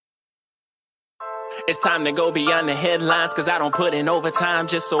It's time to go beyond the headlines, cause I don't put in overtime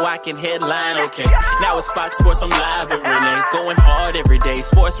just so I can headline. Okay, now it's Fox Sports, I'm live with Renee. Going hard every day,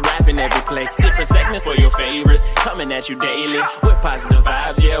 sports rapping every play. Different segments for your favorites, coming at you daily with positive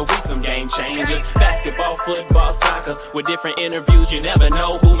vibes. Yeah, we some game changers. Basketball, football, soccer, with different interviews. You never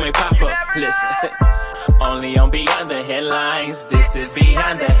know who may pop up. Listen, only on Beyond the Headlines. This is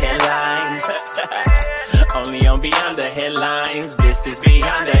Beyond the Headlines. Only on Beyond the Headlines. This is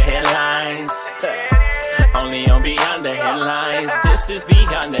Beyond the Headlines. Only on Beyond the Headlines. This is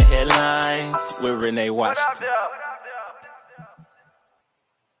Beyond the Headlines with Renee Washington.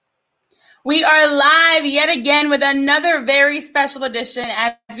 We are live yet again with another very special edition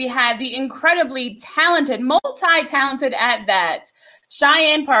as we have the incredibly talented, multi-talented at that,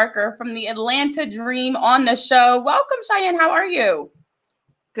 Cheyenne Parker from the Atlanta Dream on the show. Welcome, Cheyenne. How are you?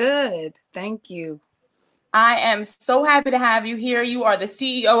 Good. Thank you. I am so happy to have you here. You are the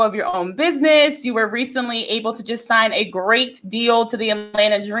CEO of your own business. You were recently able to just sign a great deal to the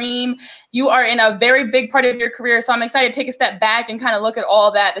Atlanta Dream. You are in a very big part of your career, so I'm excited to take a step back and kind of look at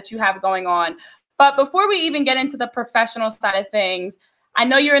all that you have going on. But before we even get into the professional side of things, I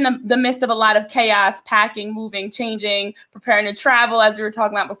know you're in the midst of a lot of chaos, packing, moving, changing, preparing to travel, as we were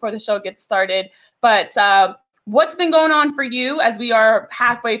talking about before the show gets started. But what's been going on for you as we are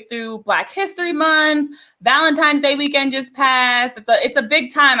halfway through Black History Month? Valentine's Day weekend just passed. It's a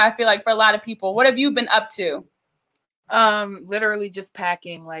big time, I feel like, for a lot of people. What have you been up to? Literally just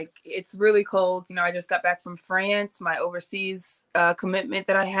packing. Like, it's really cold. You know, I just got back from France, my overseas commitment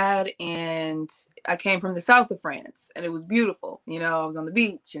that I had, and I came from the south of France, and it was beautiful. You know, I was on the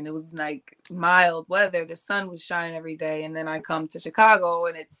beach, and it was like mild weather. The sun was shining every day, and then I come to Chicago,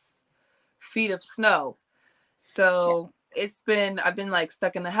 and it's feet of snow. So I've been like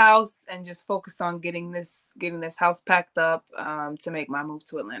stuck in the house and just focused on getting this house packed up to make my move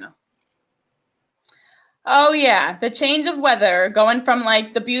to Atlanta. Oh yeah, the change of weather, going from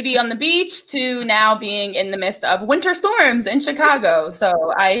like the beauty on the beach to now being in the midst of winter storms in Chicago.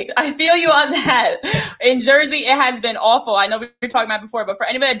 So I feel you on that. In Jersey, it has been awful. I know we were talking about it before, but for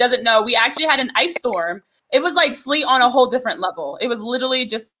anybody that doesn't know, we actually had an ice storm. It was like sleet on a whole different level. It was literally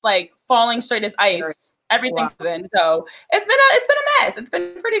just like falling straight as ice. Everything's in. So it's been a mess. It's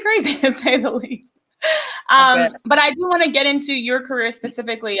been pretty crazy to say the least. But I do want to get into your career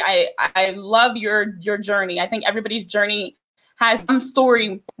specifically. I love your journey. I think everybody's journey has some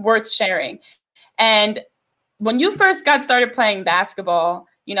story worth sharing. And when you first got started playing basketball,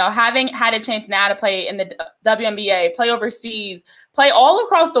 you know, having had a chance now to play in the WNBA, play overseas, play all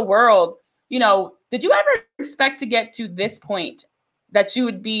across the world, you know, did you ever expect to get to this point, that you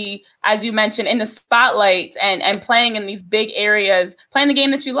would be, as you mentioned, in the spotlight and playing in these big areas, playing the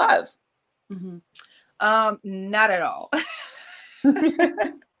game that you love? Mm-hmm. Not at all.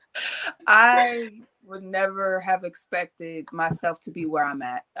 I would never have expected myself to be where I'm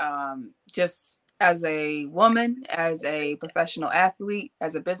at. Just as a woman, as a professional athlete,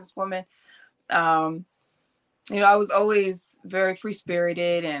 as a businesswoman, you know, I was always very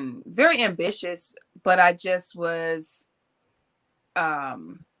free-spirited and very ambitious, but I just was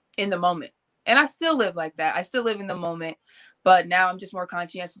in the moment. And I still live like that. I still live in the moment, but now I'm just more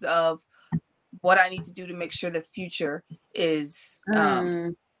conscientious of what I need to do to make sure the future is,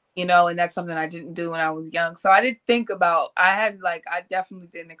 you know, and that's something I didn't do when I was young. So I definitely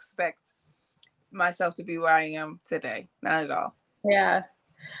didn't expect myself to be where I am today. Not at all. Yeah.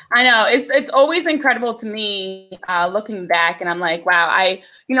 I know it's always incredible to me looking back, and I'm like, wow,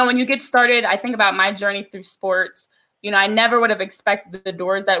 you know, when you get started, I think about my journey through sports. You know, I never would have expected the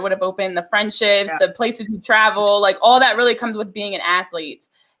doors that would have opened, the friendships, the places you travel, like all that really comes with being an athlete.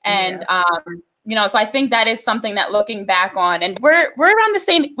 And, you know, so I think that is something that looking back on, and we are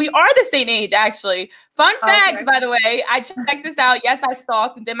the same age, actually. Fun fact, by the way, I checked this out. Yes, I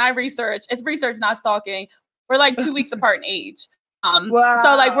stalked and did my research. It's research, not stalking. We're like 2 weeks apart in age. Wow.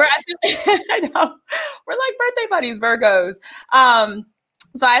 So like I know, we're like birthday buddies, Virgos.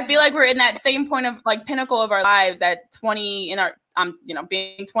 So I feel like we're in that same point of like pinnacle of our lives at 20 in our, you know,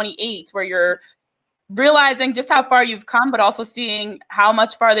 being 28, where you're realizing just how far you've come, but also seeing how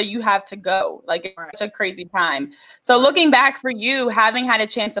much farther you have to go. Like, it's such a crazy time. So looking back for you, having had a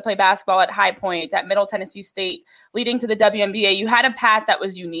chance to play basketball at High Point, at Middle Tennessee State, leading to the WNBA, you had a path that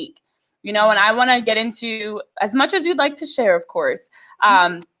was unique, you know, and I want to get into, as much as you'd like to share, of course,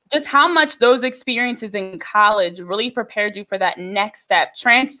 just how much those experiences in college really prepared you for that next step,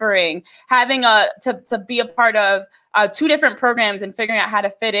 transferring, having to be a part of 2 different programs and figuring out how to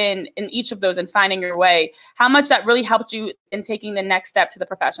fit in each of those and finding your way, how much that really helped you in taking the next step to the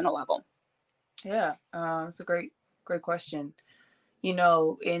professional level. Yeah, it's a great question. You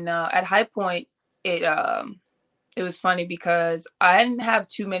know, at High Point, it was funny because I didn't have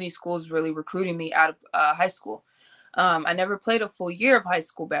too many schools really recruiting me out of high school. I never played a full year of high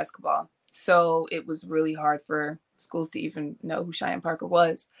school basketball, so it was really hard for schools to even know who Cheyenne Parker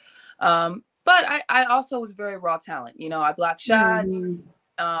was. But I also was very raw talent. You know, I blocked shots,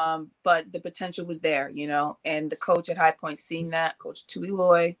 but the potential was there, you know, and the coach at High Point seen that, Coach Tui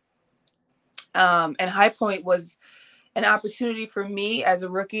Loy. And High Point was an opportunity for me as a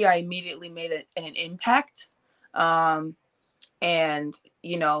rookie. I immediately made an impact, and,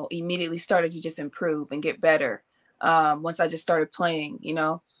 you know, immediately started to just improve and get better once I just started playing, you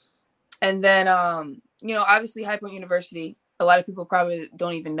know. And then, you know, obviously High Point University, a lot of people probably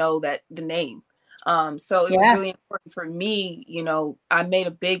don't even know that the name. So it was really important for me. You know, I made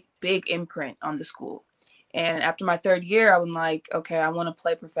a big imprint on the school. And after my third year, I was like, okay, I want to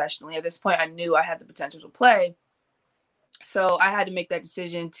play professionally. At this point, I knew I had the potential to play. So I had to make that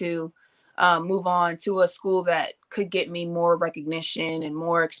decision to move on to a school that could get me more recognition and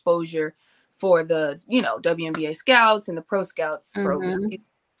more exposure for the, you know, WNBA scouts and the pro scouts, for overseas,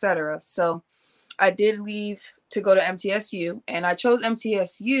 et cetera. So I did leave to go to MTSU, and I chose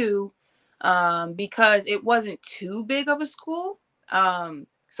MTSU because it wasn't too big of a school.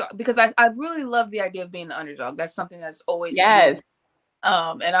 So because I really love the idea of being an underdog. That's something that's always and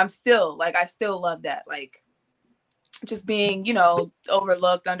I'm still like, I still love that, like just being, you know,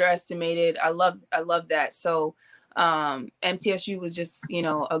 overlooked, underestimated. I love that. So MTSU was just, you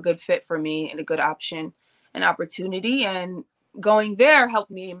know, a good fit for me and a good option, an opportunity, and going there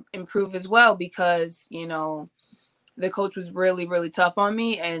helped me improve as well, because, you know, the coach was really, really tough on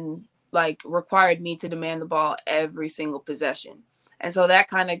me and like required me to demand the ball every single possession. And so that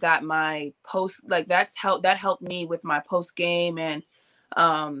kind of got my post, like that helped me with my post game and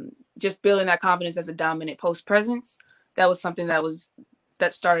just building that confidence as a dominant post presence. That was something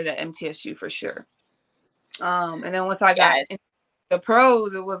that started at MTSU for sure. And then once I got into the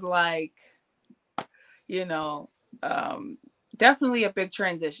pros, it was like, you know, definitely a big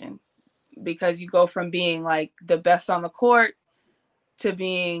transition, because you go from being like the best on the court to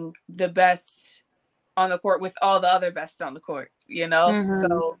being the best on the court with all the other best on the court, you know?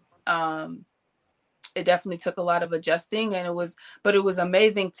 So it definitely took a lot of adjusting, and it was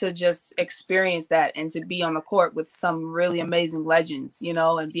amazing to just experience that and to be on the court with some really amazing legends, you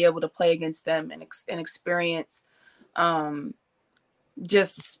know, and be able to play against them and experience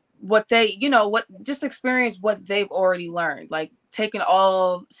just what they, you know, experience what they've already learned, like soaking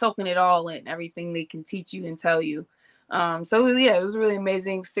it all in, everything they can teach you and tell you. So yeah, it was really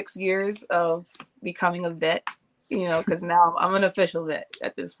amazing 6 years of becoming a vet, you know, because now I'm an official vet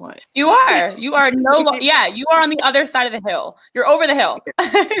at this point. You are you are on the other side of the hill. You're over the hill.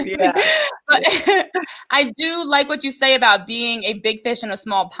 But I do like what you say about being a big fish in a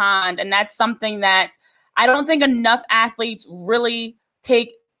small pond. And that's something that I don't think enough athletes really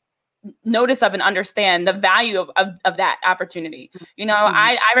take notice of and understand the value of that opportunity. You know,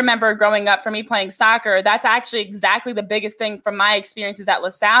 I remember growing up, for me playing soccer, that's actually exactly the biggest thing from my experiences at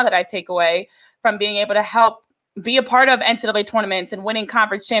LaSalle that I take away from being able to help be a part of NCAA tournaments and winning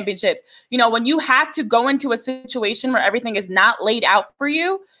conference championships. You know, when you have to go into a situation where everything is not laid out for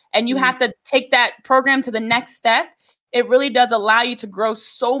you and you have to take that program to the next step, it really does allow you to grow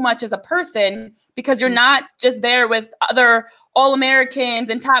so much as a person, because you're not just there with other All-Americans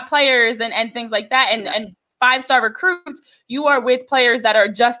and top players and things like that and 5-star recruits. You are with players that are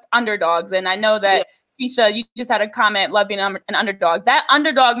just underdogs. And I know that, Keisha, you just had a comment, love being an underdog. That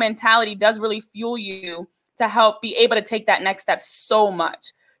underdog mentality does really fuel you to help be able to take that next step so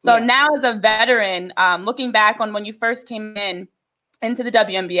much. So now as a veteran, looking back on when you first came into the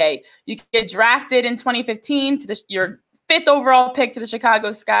WNBA, you get drafted in 2015 to your 5th overall pick to the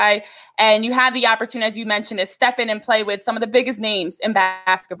Chicago Sky. And you have the opportunity, as you mentioned, to step in and play with some of the biggest names in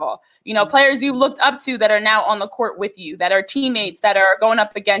basketball. You know, players you looked up to that are now on the court with you, that are teammates, that are going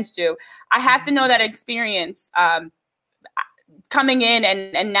up against you. I have to know that experience coming in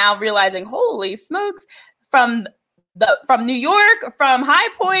and now realizing, holy smokes, from New York, from High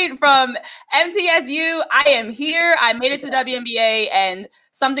Point, from MTSU, I am here. I made it to the WNBA, and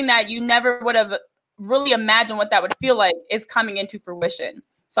something that you never would have really imagined what that would feel like is coming into fruition.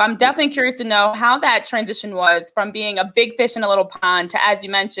 So I'm definitely curious to know how that transition was from being a big fish in a little pond to, as you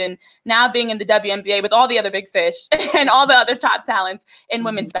mentioned, now being in the WNBA with all the other big fish and all the other top talents in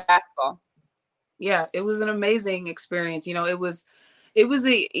women's basketball. Yeah, it was an amazing experience. You know, it was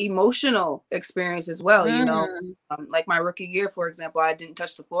an emotional experience as well. You know, like my rookie year, for example, I didn't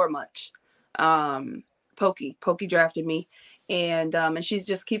touch the floor much. Pokey drafted me. And she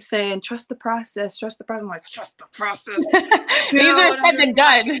just keeps saying, trust the process. I'm like, trust the process. Easier said than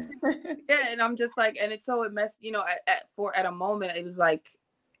done. Yeah, and I'm just like, and it's so it messed, at a moment it was like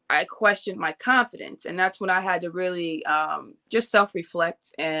I questioned my confidence, and that's when I had to really just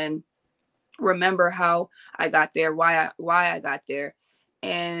self-reflect and remember how I got there, why I got there,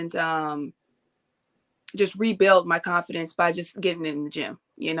 and just rebuild my confidence by just getting in the gym.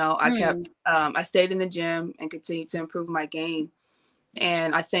 I stayed in the gym and continued to improve my game,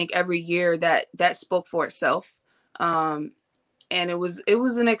 and I think every year that spoke for itself. And it was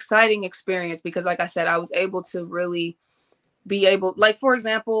an exciting experience because, like I said, I was able to really like, for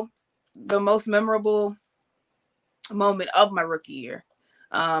example, the most memorable moment of my rookie year.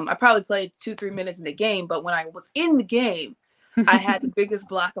 I probably played 2-3 minutes in the game, but when I was in the game, I had the biggest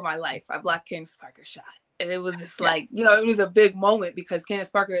block of my life. I blocked Candace Parker's shot. And it was just like, it was a big moment because Candace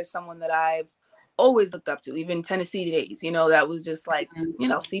Parker is someone that I've always looked up to, even Tennessee days. That was just like,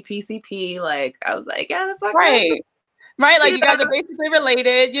 CP. Like, I was like, yeah, that's my right. Right. Like, you guys are basically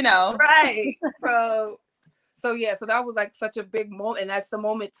related, Right. So that was like such a big moment. And that's the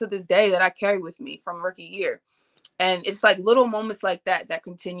moment to this day that I carry with me from rookie year. And it's like little moments like that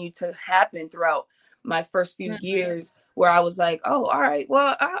continue to happen throughout my first few years where I was like, oh, all right,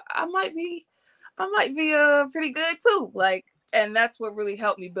 well, I might be pretty good too. Like, and that's what really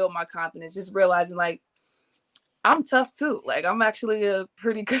helped me build my confidence. Just realizing like, I'm tough too. Like, I'm actually a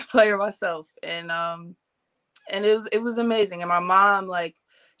pretty good player myself. And it was amazing. And my mom, like,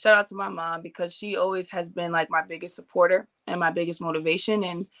 shout out to my mom because she always has been like my biggest supporter and my biggest motivation,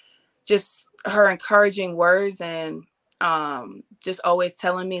 and just her encouraging words and just always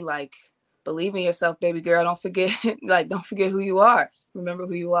telling me like, believe in yourself, baby girl. Don't forget who you are. Remember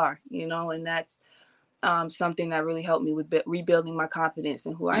who you are, and that's something that really helped me with rebuilding my confidence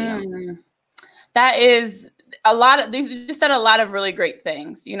in who I am. That is a lot of these. You just said a lot of really great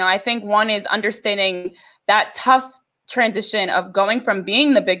things. I think one is understanding that tough transition of going from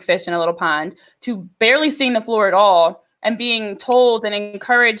being the big fish in a little pond to barely seeing the floor at all and being told and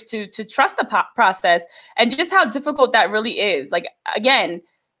encouraged to trust the process, and just how difficult that really is. Like, again,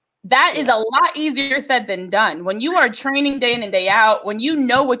 that is a lot easier said than done. When you are training day in and day out, when you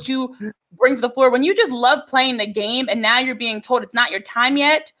know what you bring to the floor, when you just love playing the game and now you're being told it's not your time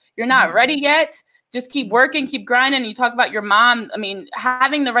yet, you're not ready yet, just keep working, keep grinding. You talk about your mom. I mean,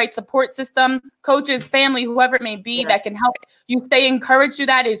 having the right support system, coaches, family, whoever it may be that can help you stay encouraged to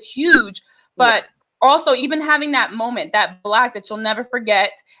that is huge. But also even having that moment, that block that you'll never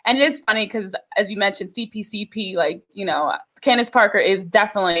forget. And it is funny because, as you mentioned, CPCP, like, Candace Parker is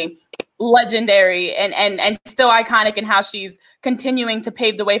definitely legendary and still iconic in how she's continuing to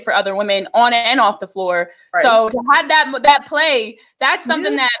pave the way for other women on and off the floor. Right. So to have that play, that's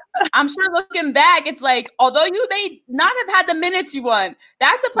something that I'm sure looking back, it's like, although you may not have had the minutes you want,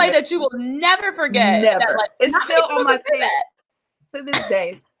 that's a play that you will never forget. Never. That, like, it's still on my page to this day.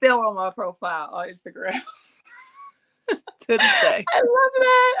 It's still on my profile on Instagram. To this day. I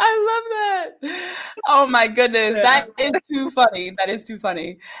love that. Oh my goodness. Yeah. That is too funny. That is too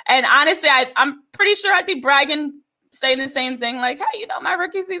funny. And honestly, I'm pretty sure I'd be bragging, saying the same thing, like, hey, my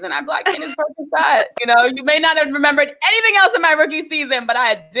rookie season, I blocked Candace Parker's shot. You may not have remembered anything else in my rookie season, but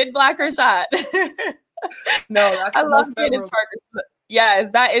I did block her shot. No, that's I love Candace Parker.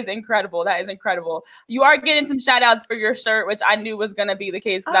 Yes, that is incredible. That is incredible. You are getting some shout outs for your shirt, which I knew was going to be the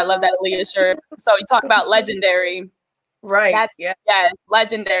case because I love that Aaliyah shirt. So you talk about legendary. Right. Yes,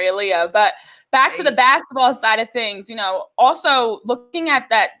 legendary Aaliyah. But back to the basketball side of things, also looking at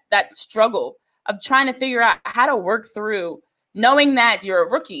that struggle of trying to figure out how to work through knowing that you're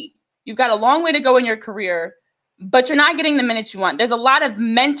a rookie. You've got a long way to go in your career, but you're not getting the minutes you want. There's a lot of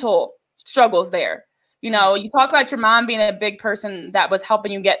mental struggles there. You talk about your mom being a big person that was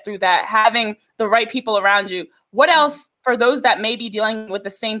helping you get through that, having the right people around you. What else, for those that may be dealing with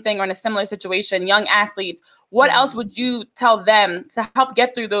the same thing or in a similar situation, young athletes, what else would you tell them to help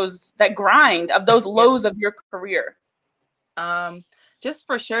get through that grind of those lows of your career? Just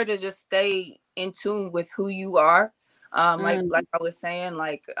for sure to just stay in tune with who you are. Like I was saying,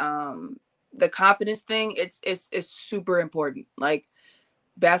 like the confidence thing, it's super important. Like,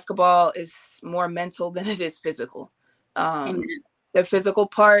 basketball is more mental than it is physical. The physical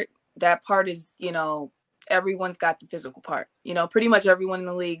part, that part is, everyone's got the physical part. Pretty much everyone in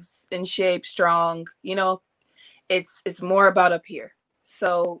the league's in shape, strong. It's more about up here.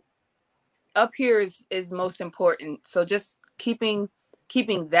 So up here is most important. So just keeping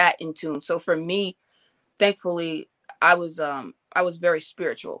that in tune. So for me, thankfully, I was very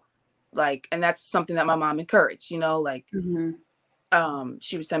spiritual, like, and that's something that my mom encouraged. She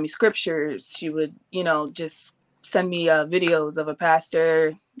would send me scriptures. She would, just send me videos of a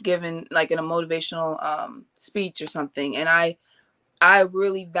pastor giving like in a motivational speech or something. And I I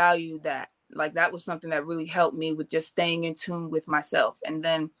really value that. Like that was something that really helped me with just staying in tune with myself. And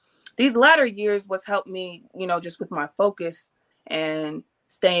then these latter years, what's helped me, you know, just with my focus and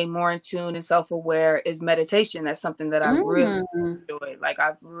staying more in tune and self-aware is meditation. That's something that I really enjoyed. Like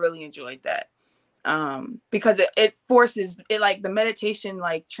I've really enjoyed that. Because it forces it, like the meditation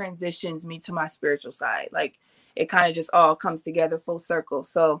like transitions me to my spiritual side. Like it kind of just all comes together full circle.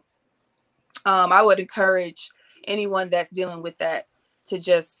 So I would encourage anyone that's dealing with that to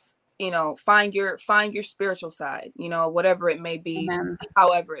just, you know, find your spiritual side, you know, whatever it may be,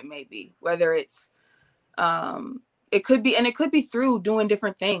 however it may be, whether it's it could be through doing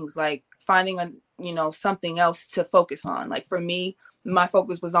different things, like finding a, you know, something else to focus on. Like for me, my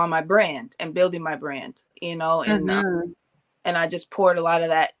focus was on my brand and building my brand, you know, and and I just poured a lot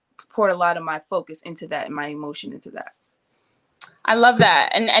of my focus into that and my emotion into that. I love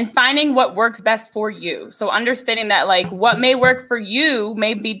that. And finding what works best for you. So understanding that like what may work for you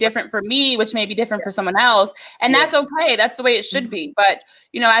may be different for me, which may be different for someone else. And that's okay. That's the way it should be. But,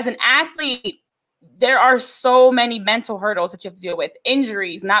 you know, as an athlete, there are so many mental hurdles that you have to deal with.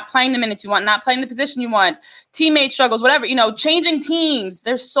 Injuries, not playing the minutes you want, not playing the position you want, teammate struggles, whatever, you know, changing teams.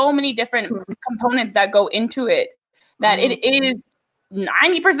 There's so many different components that go into it that it is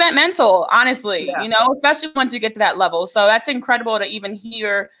 90% mental, honestly, you know, especially once you get to that level. So that's incredible to even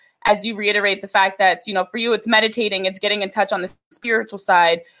hear as you reiterate the fact that, you know, for you, it's meditating, it's getting in touch on the spiritual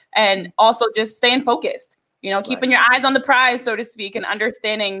side, and also just staying focused, you know, keeping your eyes on the prize, so to speak, and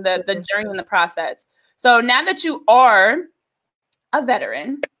understanding the journey and the process. So now that you are a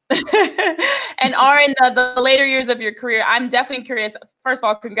veteran and are in the later years of your career, I'm definitely curious. First of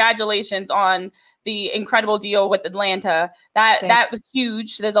all, congratulations on the incredible deal with Atlanta. That was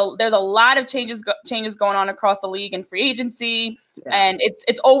huge. There's a lot of changes going on across the league and free agency, and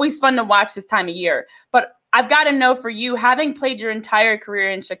it's always fun to watch this time of year. But I've got to know, for you, having played your entire career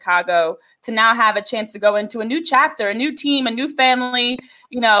in Chicago, to now have a chance to go into a new chapter, a new team, a new family,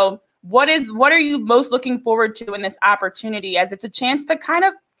 you know, what are you most looking forward to in this opportunity, as it's a chance to kind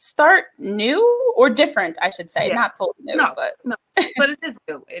of start new or different, I should say, not fully new, but it is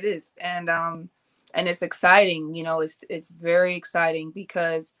new. It is. And it's exciting, you know, it's very exciting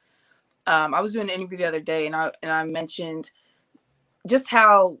because I was doing an interview the other day and I mentioned just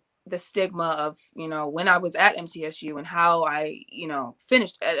how the stigma of, you know, when I was at MTSU and how I, you know,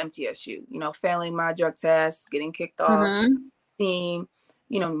 finished at MTSU, you know, failing my drug test, getting kicked off team,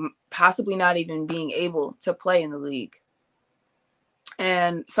 you know, possibly not even being able to play in the league.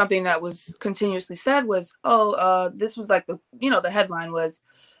 And something that was continuously said was, this was like the headline was,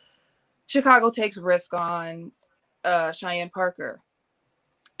 Chicago takes risk on Cheyenne Parker.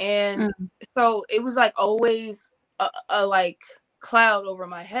 And so it was like always a like cloud over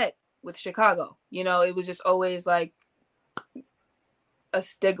my head with Chicago. You know, it was just always like a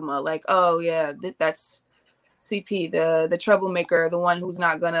stigma, like, oh yeah, that's CP, the troublemaker, the one who's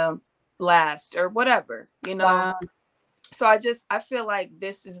not gonna last or whatever, you know. Wow. So I feel like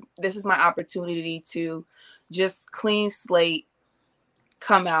this is my opportunity to just clean slate,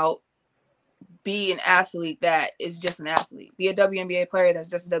 come out, be an athlete that is just an athlete, be a WNBA player that's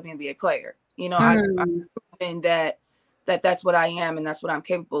just a WNBA player. You know, I've proven that's what I am and that's what I'm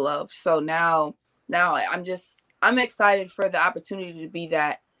capable of. So now I'm excited for the opportunity to be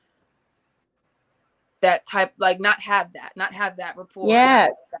that type, like not have that report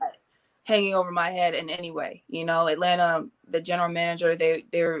that hanging over my head in any way. You know, Atlanta, the general manager,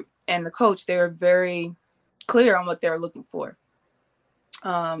 they're and the coach, they're very clear on what they're looking for.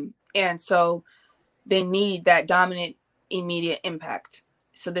 And so they need that dominant, immediate impact.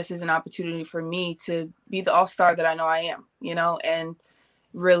 So this is an opportunity for me to be the all-star that I know I am, you know, and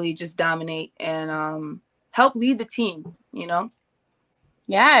really just dominate and help lead the team, you know?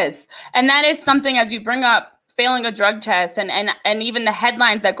 Yes. And that is something, as you bring up failing a drug test and even the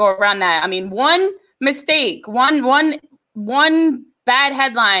headlines that go around that. I mean, one mistake, one bad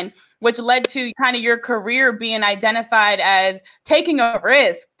headline, which led to kind of your career being identified as taking a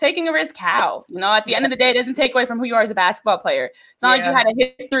risk. Taking a risk how? You know, at the end of the day, it doesn't take away from who you are as a basketball player. It's not like you had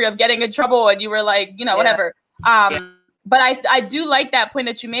a history of getting in trouble and you were like, you know, whatever. But I do like that point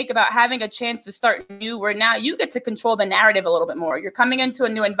that you make about having a chance to start new, where now you get to control the narrative a little bit more. You're coming into a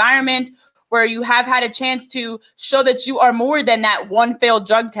new environment where you have had a chance to show that you are more than that one failed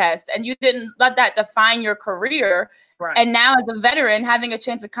drug test, and you didn't let that define your career. Right. And now as a veteran, having a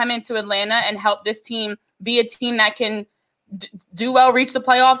chance to come into Atlanta and help this team be a team that can do well, reach the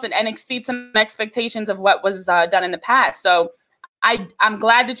playoffs and exceed some expectations of what was done in the past. So I'm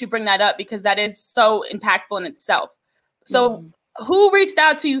glad that you bring that up, because that is so impactful in itself. So who reached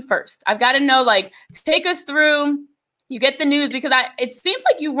out to you first? I've got to know, like, take us through You get the news because it seems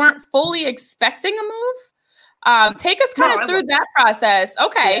like you weren't fully expecting a move. Take us kind of through that process.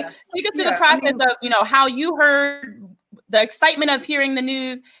 Okay. Yeah. Take us through the process of, how you heard the excitement of hearing the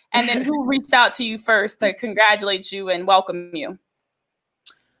news, and then who reached out to you first to congratulate you and welcome you.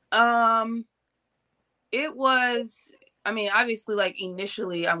 It was, obviously, like,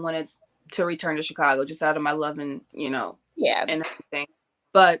 initially I wanted to return to Chicago just out of my love and, and everything.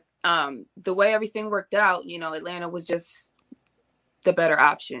 But the way everything worked out, Atlanta was just the better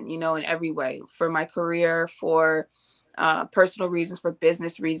option, in every way, for my career, for personal reasons, for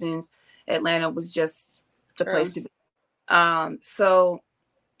business reasons. Atlanta was just the place to be. So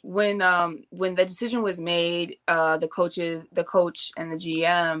when the decision was made, the coach and the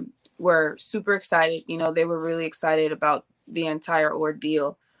GM were super excited. They were really excited about the entire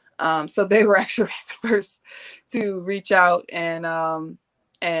ordeal. So they were actually the first to reach out and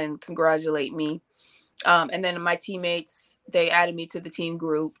congratulate me. And then my teammates, they added me to the team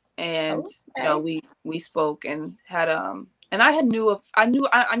group, and we spoke and had and I knew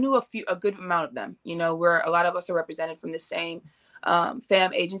a good amount of them. Where a lot of us are represented from the same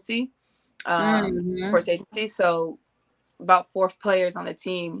FAM agency, sports agency. So about 4 players on the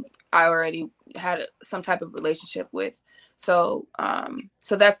team I already had some type of relationship with. So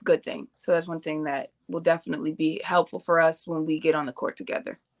so that's a good thing. So that's one thing that will definitely be helpful for us when we get on the court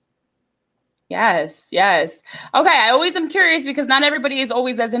together. Yes. Okay. I always am curious because not everybody is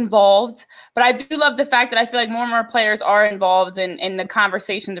always as involved, but I do love the fact that I feel like more and more players are involved in the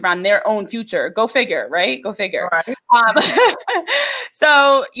conversations around their own future. Go figure, right? Go figure. Right.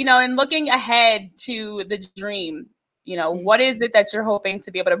 So, in looking ahead to the dream, what is it that you're hoping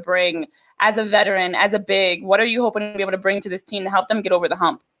to be able to bring as a veteran, as a big? What are you hoping to be able to bring to this team to help them get over the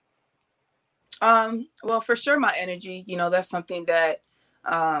hump? Well, for sure, my energy, that's something that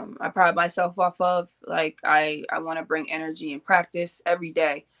I pride myself off of. Like, I want to bring energy in practice every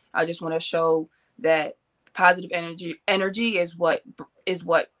day. I just want to show that positive energy is what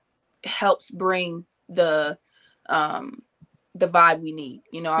helps bring the vibe we need.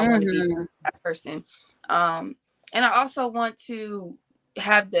 I want to be that person. And I also want to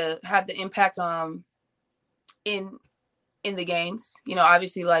have the impact in the games.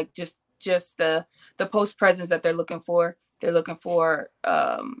 Obviously, like just the post presence that they're looking for. They're looking for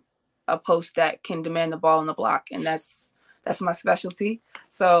a post that can demand the ball on the block, and that's my specialty.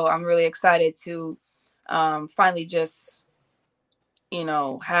 So I'm really excited to finally just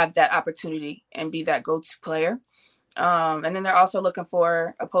have that opportunity and be that go-to player. And then they're also looking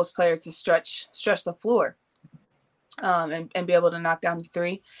for a post player to stretch the floor and be able to knock down the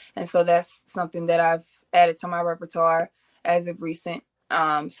 3. And so that's something that I've added to my repertoire as of recent.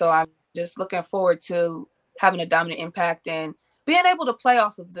 So I'm just looking forward to having a dominant impact and being able to play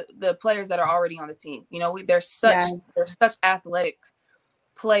off of the players that are already on the team. They're such athletic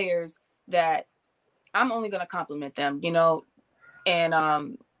players that I'm only going to compliment them, and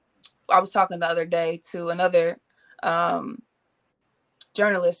I was talking the other day to another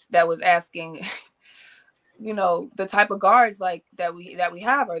journalist that was asking, the type of guards like that we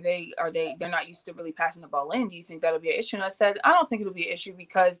have, they're not used to really passing the ball in. Do you think that'll be an issue? And I said, I don't think it'll be an issue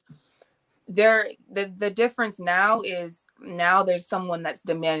because the difference now is there's someone that's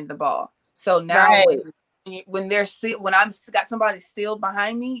demanding the ball. So now when I've got somebody sealed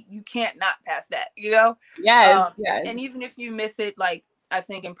behind me, you can't not pass that, Yes. And even if you miss it, like I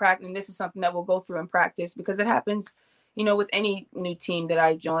think in practice, and this is something that we'll go through in practice because it happens, with any new team that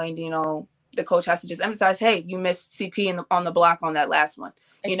I joined, the coach has to just emphasize, hey, you missed CP on the block on that last one.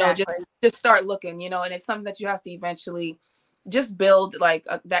 Exactly. Just start looking, and it's something that you have to eventually just build like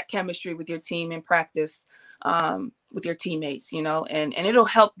that chemistry with your team in practice, with your teammates, and it'll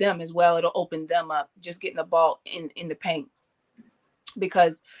help them as well. It'll open them up just getting the ball in the paint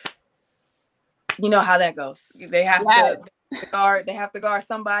because you know how that goes. They have to guard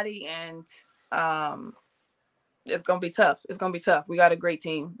somebody, and it's going to be tough. We got a great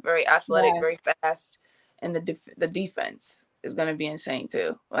team, very athletic, very fast, and the defense is going to be insane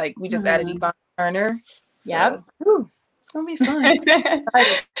too. Like we just added Yvonne Turner. Yep. So, it's gonna be fun.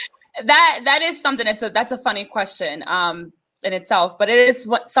 That is something. That's a funny question in itself, but it is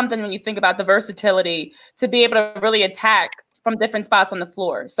something when you think about the versatility to be able to really attack from different spots on the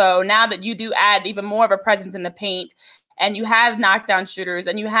floor. So now that you do add even more of a presence in the paint, and you have knockdown shooters,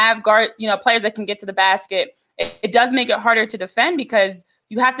 and you have players that can get to the basket, it does make it harder to defend because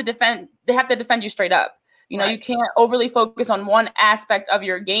you have to defend. They have to defend you straight up. You know, you can't overly focus on one aspect of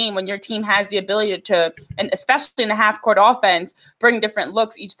your game when your team has the ability to, and especially in the half court offense, bring different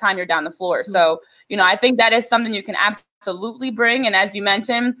looks each time you're down the floor. So, you know, I think that is something you can absolutely bring. And as you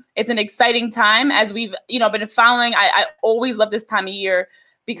mentioned, it's an exciting time as we've, you know, been following. I always love this time of year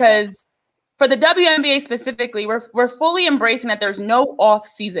because for the WNBA specifically, we're fully embracing that there's no off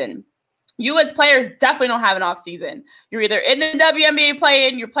season. You as players definitely don't have an off season. You're either in the WNBA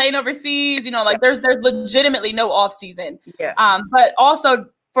playing, you're playing overseas, you know, like there's legitimately no off season. Yeah. But also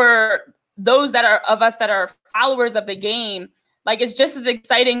for those that are of us that are followers of the game, like it's just as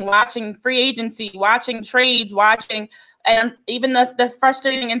exciting watching free agency, watching trades, watching, and even the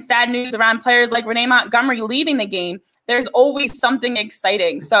frustrating and sad news around players like Renee Montgomery leaving the game. There's always something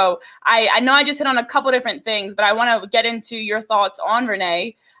exciting. So I know I just hit on a couple different things, but I want to get into your thoughts on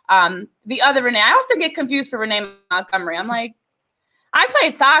Renee. The other Renee, I often get confused for Renee Montgomery. I'm like, I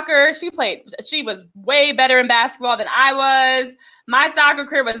played soccer. She was way better in basketball than I was. My soccer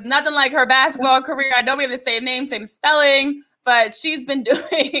career was nothing like her basketball career. I know we have the same name, same spelling, but she's been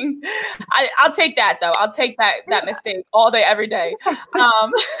doing, I'll take that though. I'll take that mistake all day, every day.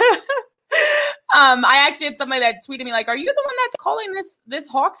 I actually had somebody that tweeted me like, are you the one that's calling this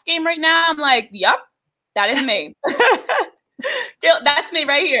Hawks game right now? I'm like, yep, that is me. That's me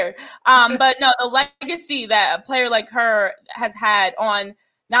right here. But no, the legacy that a player like her has had on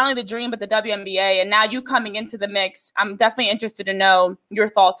not only the Dream, but the WNBA, and now you coming into the mix, I'm definitely interested to know your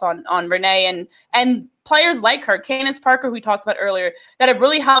thoughts on Renee and players like her, Candace Parker, who we talked about earlier, that have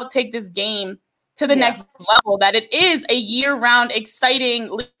really helped take this game to the next level, that it is a year-round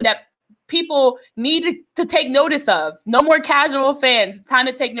exciting league that people need to take notice of. No more casual fans. It's time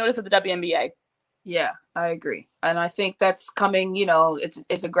to take notice of the WNBA. Yeah, I agree. And I think that's coming, you know,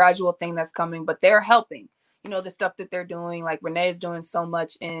 it's a gradual thing that's coming, but they're helping, you know, the stuff that they're doing. Like Renee is doing so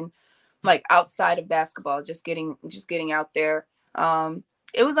much in like outside of basketball, just getting out there.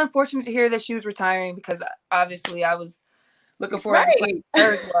 It was unfortunate to hear that she was retiring because obviously I was looking forward to playing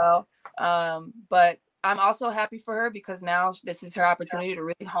her as well. But I'm also happy for her because now this is her opportunity to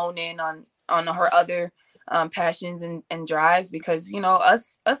really hone in on her other passions and drives, because, you know,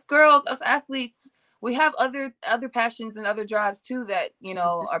 us girls, us athletes, we have other passions and other drives too that, you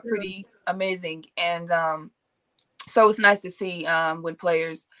know, are pretty amazing. And so it's nice to see when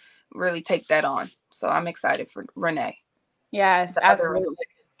players really take that on. So I'm excited for Renee. Yes, absolutely.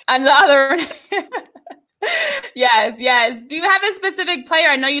 And the other Yes. Do you have a specific player?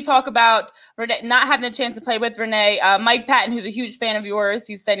 I know you talk about Renee, not having a chance to play with Renee. Mike Patton, who's a huge fan of yours,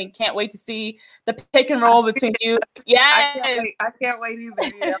 he's saying he can't wait to see the pick and roll between you. Yes. I can't wait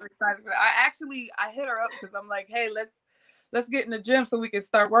either. Yeah, I'm excited for it. I hit her up because I'm like, hey, let's get in the gym so we can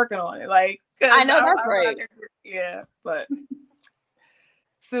start working on it. Like, I know that's right. Yeah, but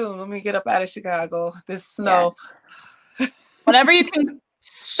soon when we get up out of Chicago, this snow. Yeah. Whenever you can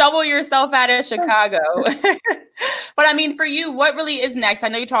shovel yourself out of Chicago. But I mean, for you, what really is next? I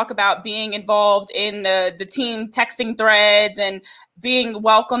know you talk about being involved in the team texting threads and being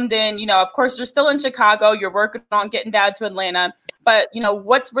welcomed in, you know, of course, you're still in Chicago. You're working on getting down to Atlanta. But, you know,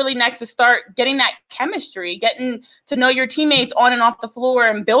 what's really next to start getting that chemistry, getting to know your teammates on and off the floor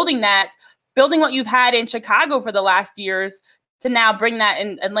and building what you've had in Chicago for the last years to now bring that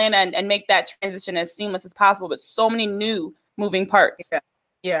in Atlanta and make that transition as seamless as possible with so many new moving parts.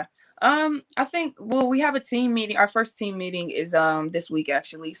 Yeah. I think, well, we have a team meeting. Our first team meeting is this week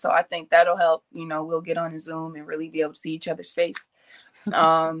actually. So I think that'll help. You know, we'll get on a Zoom and really be able to see each other's face.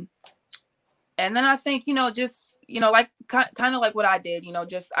 And then I think, you know, just, you know, like kind of like what I did, you know,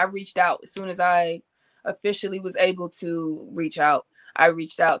 just I reached out as soon as I officially was able to reach out. I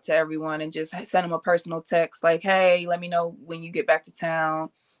reached out to everyone and just sent them a personal text like, hey, let me know when you get back to town,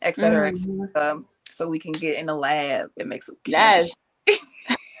 et cetera, so we can get in the lab and make some cash. Yes.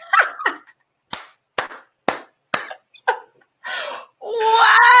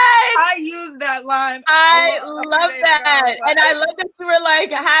 What? I used that line. I love that. And I love that you were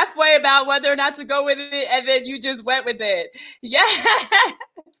like halfway about whether or not to go with it, and then you just went with it. Yeah.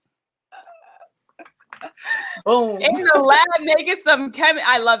 Boom. In the lab, making some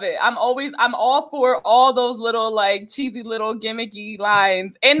I love it. I'm all for all those little like cheesy little gimmicky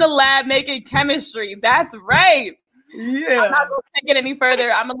lines. In the lab, making chemistry. That's right. Yeah. I'm not gonna take it any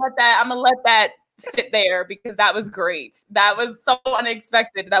further. I'm gonna let that sit there because that was great. That was so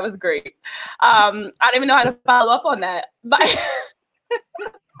unexpected. That was great. I don't even know how to follow up on that. But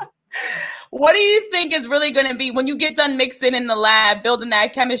what do you think is really going to be when you get done mixing in the lab, building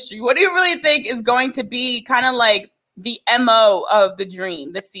that chemistry? What do you really think is going to be kind of like the MO of the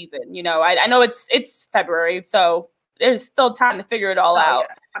Dream this season? You know, I know it's February, so there's still time to figure it all out.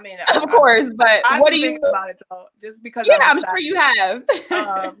 Yeah. I mean, of course, but I've what been do you thinking about it though? Just because I'm sure you have.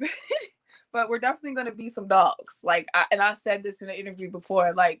 But we're definitely going to be some dogs. Like, I said this in an interview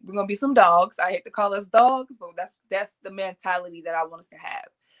before, like, we're going to be some dogs. I hate to call us dogs, but that's the mentality that I want us to have,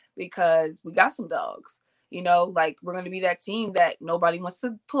 because we got some dogs, you know, like, we're going to be that team that nobody wants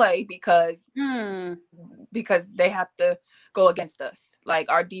to play because they have to go against us.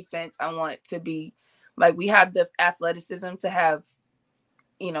 Like, our defense, I want to be like, we have the athleticism to have,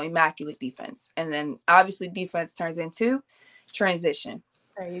 you know, immaculate defense. And then obviously defense turns into transition.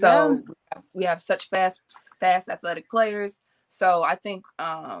 So we have such fast athletic players. So I think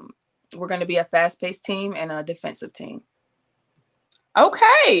we're going to be a fast-paced team and a defensive team.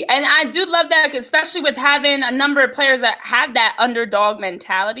 Okay. And I do love that, especially with having a number of players that have that underdog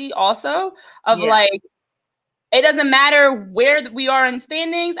mentality also of like, it doesn't matter where we are in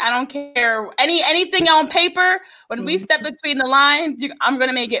standings. I don't care anything on paper. When we step between the lines, I'm going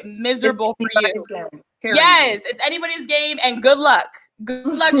to make it miserable for you. Yes, it's anybody's game, and good luck. Good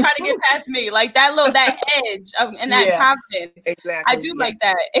luck trying to get past me. Like that edge and that confidence. Exactly. I do like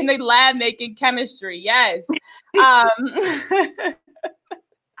that. In the lab making chemistry. Yes.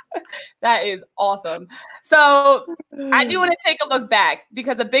 That is awesome. So I do want to take a look back,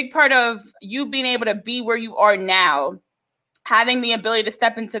 because a big part of you being able to be where you are now, having the ability to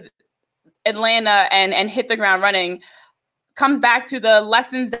step into Atlanta and hit the ground running, comes back to the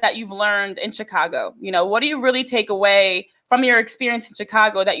lessons that you've learned in Chicago. You know, what do you really take away from your experience in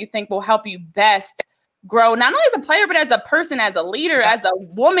Chicago that you think will help you best grow, not only as a player, but as a person, as a leader, as a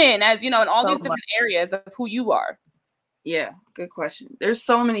woman, as, you know, in all these different areas of who you are? Yeah, good question. There's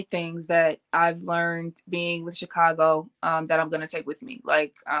so many things that I've learned being with Chicago that I'm going to take with me.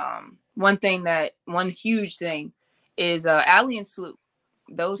 Like one huge thing is Allie and Sloop.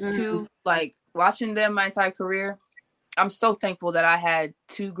 Those two, like watching them my entire career, I'm so thankful that I had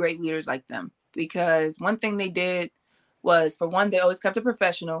two great leaders like them, because one thing they did was, for one, they always kept it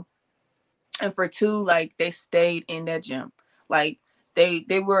professional. And for two, like, they stayed in their gym. Like they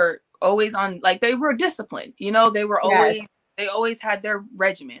were always on, like, they were disciplined, you know, they were they always had their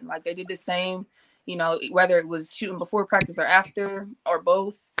regimen. Like they did the same, you know, whether it was shooting before practice or after or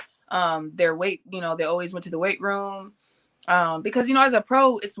both. Their weight, you know, they always went to the weight room. Because, you know, as a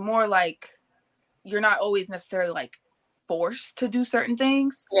pro, it's more like you're not always necessarily like forced to do certain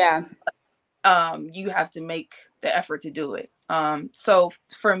things. Yeah. You have to make the effort to do it. So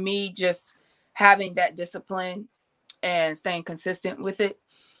for me, just having that discipline and staying consistent with it,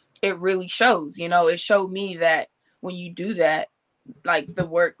 it really shows. You know, it showed me that when you do that, like the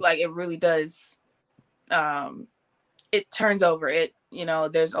work, like it really does, it turns over. It, you know,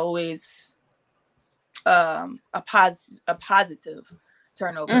 there's always a positive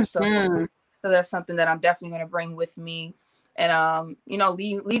turnover. So that's something that I'm definitely going to bring with me. And, you know,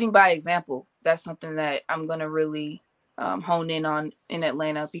 leading by example, that's something that I'm going to really hone in on in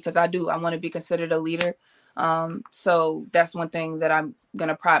Atlanta, because I want to be considered a leader. So that's one thing that I'm going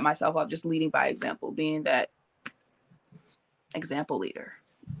to pride myself on, just leading by example, being that example leader.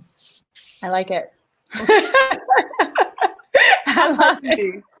 I like it.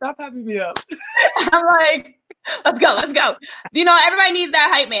 Stop hyping me up. I'm like, let's go. You know, everybody needs that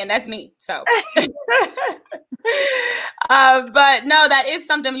hype man. That's me. So, but no, that is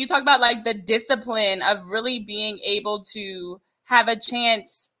something when you talk about like the discipline of really being able to have a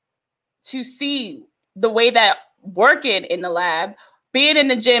chance to see the way that working in the lab, being in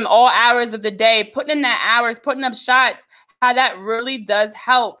the gym all hours of the day, putting in that hours, putting up shots, how that really does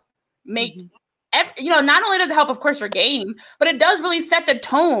help make you know, not only does it help, of course, your game, but it does really set the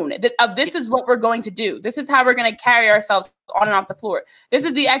tone of this is what we're going to do. This is how we're going to carry ourselves on and off the floor. This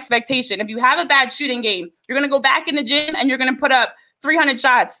is the expectation. If you have a bad shooting game, you're going to go back in the gym and you're going to put up 300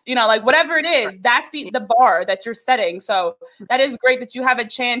 shots, you know, like whatever it is, that's the bar that you're setting. So that is great that you have a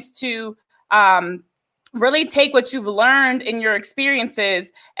chance to really take what you've learned in your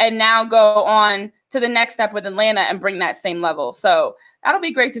experiences and now go on to the next step with Atlanta and bring that same level. So that'll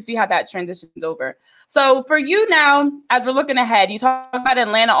be great to see how that transitions over. So for you now, as we're looking ahead, you talk about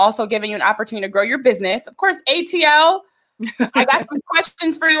Atlanta also giving you an opportunity to grow your business. Of course, ATL, I got some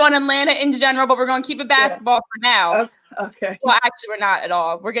questions for you on Atlanta in general, but we're going to keep it basketball for now. Okay. Well, actually, we're not at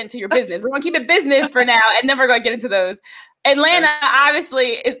all. We're getting to your business. We're going to keep it business for now, and then we're going to get into those. Atlanta, obviously,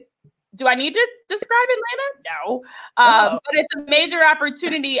 is... Do I need to describe Atlanta? No. But it's a major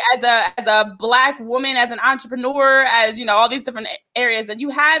opportunity as a Black woman, as an entrepreneur, as, you know, all these different areas. And you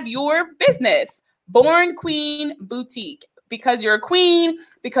have your business, Born Queen Boutique, because you're a queen,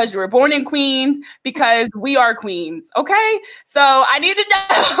 because you were born in Queens, because we are queens. Okay. So I need to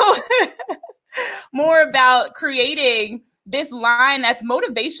know more about creating this line that's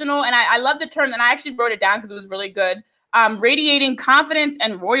motivational. And I love the term, and I actually wrote it down because it was really good. Radiating confidence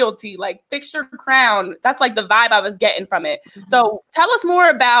and royalty, like fix your crown. That's like the vibe I was getting from it. Mm-hmm. So tell us more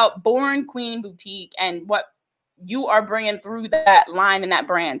about Born Queen Boutique and what you are bringing through that line and that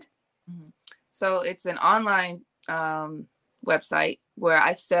brand. Mm-hmm. So it's an online website where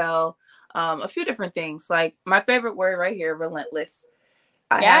I sell a few different things. Like my favorite word right here, relentless.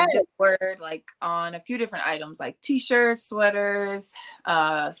 I have this word like on a few different items like t-shirts, sweaters,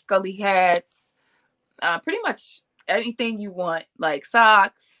 Scully hats, pretty much anything you want, like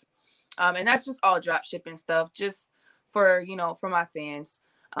socks. And that's just all drop shipping stuff just for, for my fans.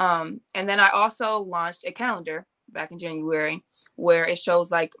 And then I also launched a calendar back in January where it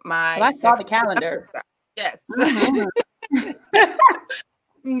shows like my I saw the calendar. Yes.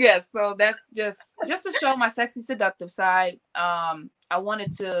 Yes, so that's just to show my sexy seductive side. I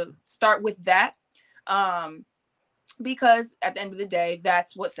wanted to start with that because at the end of the day,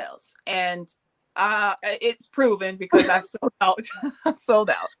 that's what sells. And it's proven because I've sold out.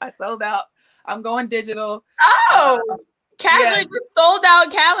 I sold out. I'm going digital. Oh, casually sold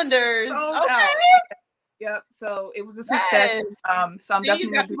out calendars. Sold okay. Out. Yep. So it was a success. So I'm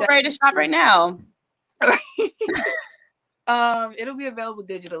definitely gonna do that. Ready to shop right now. It'll be available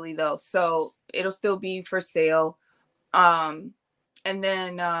digitally though, so it'll still be for sale. And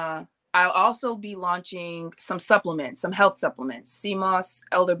then I'll also be launching some supplements, some health supplements, sea moss,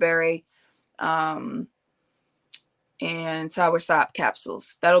 elderberry, and soursop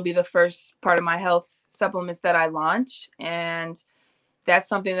capsules. That'll be the first part of my health supplements that I launch, and that's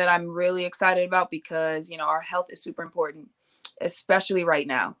something that I'm really excited about because our health is super important, especially right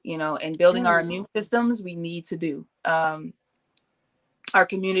now. And building our immune systems, we need to do. Our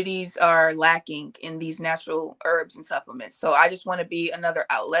communities are lacking in these natural herbs and supplements. So I just want to be another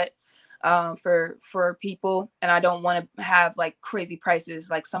outlet for people. And I don't want to have like crazy prices.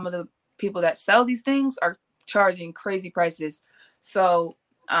 Like some of the people that sell these things are charging crazy prices. So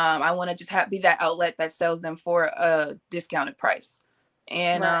I want to just be that outlet that sells them for a discounted price.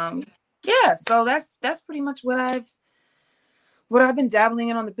 And so that's pretty much what I've been dabbling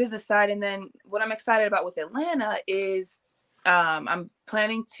in on the business side. And then what I'm excited about with Atlanta is I'm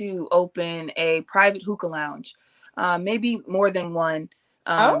planning to open a private hookah lounge, maybe more than one.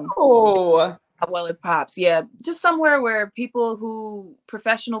 Well, it pops. Yeah. Just somewhere where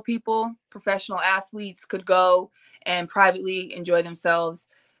professional athletes could go and privately enjoy themselves,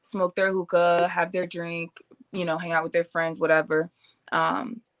 smoke their hookah, have their drink, hang out with their friends, whatever.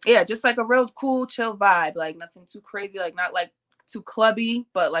 Just like a real cool, chill vibe, like nothing too crazy, like not like too clubby,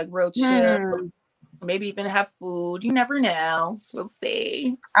 but like real chill. Maybe even have food. You never know. We'll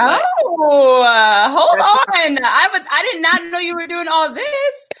see. Hold on. I did not know you were doing all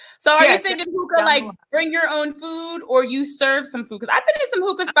this. So are you thinking hookah like bring your own food or you serve some food? Because I've been in some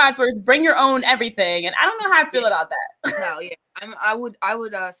hookah spots where it's bring your own everything, and I don't know how I feel about that. No, yeah. I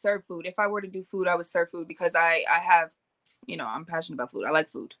would serve food. If I were to do food, I would serve food because I have, I'm passionate about food. I like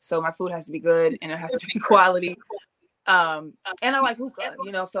food. So my food has to be good and it has to be quality. And I like hookah,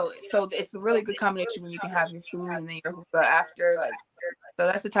 so it's a really good combination when you can have your food and then your hookah after, like, so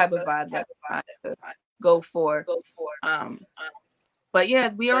that's the type of vibe that I go for. But yeah,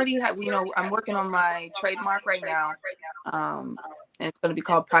 we already have, I'm working on my trademark right now. And it's going to be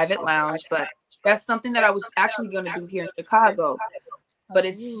called Private Lounge, but that's something that I was actually going to do here in Chicago. But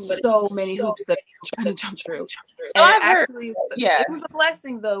it's so many hoops that I'm trying to jump through. And it was a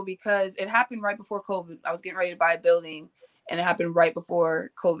blessing though, because it happened right before COVID. I was getting ready to buy a building and it happened right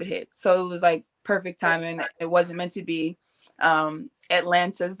before COVID hit. So it was like perfect timing. It wasn't meant to be.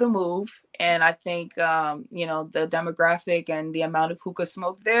 Atlanta's the move. And I think, the demographic and the amount of hookah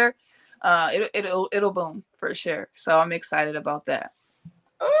smoke there, it'll boom for sure. So I'm excited about that.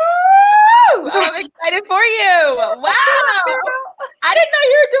 I'm excited for you. Wow. I didn't know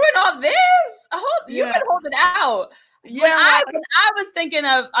you were doing all this. You've been holding out. Yeah. When I was thinking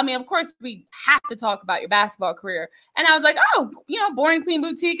of course we have to talk about your basketball career. And I was like, Born Queen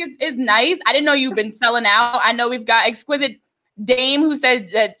Boutique is nice. I didn't know you've been selling out. I know we've got Exquisite Dame who said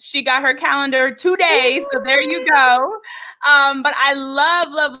that she got her calendar 2 days. So there you go. But I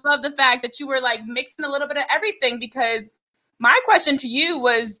love the fact that you were like mixing a little bit of everything, because my question to you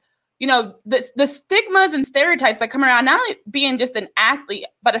was, the stigmas and stereotypes that come around, not only being just an athlete,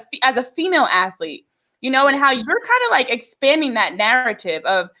 but as a female athlete, and how you're kind of like expanding that narrative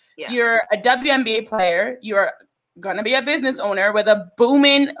of you're a WNBA player, you're going to be a business owner with a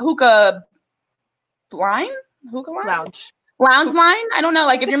booming hookah line? Lounge line. I don't know.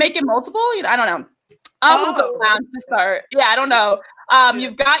 Like if you're making multiple, I don't know. a hookah lounge to start. Yeah, I don't know.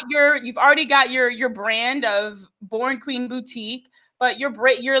 You've already got your brand of Born Queen Boutique, but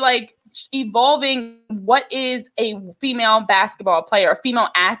you're like evolving what is a female basketball player, a female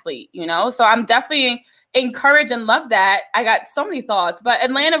athlete, you know? So I'm definitely encourage and love that. I got so many thoughts, but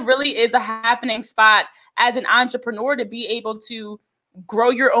Atlanta really is a happening spot as an entrepreneur to be able to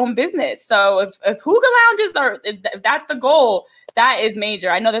grow your own business. So if hookah lounges if that's the goal, that is major.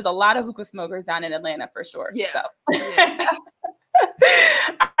 I know there's a lot of hookah smokers down in Atlanta for sure. Yeah. So. Yeah.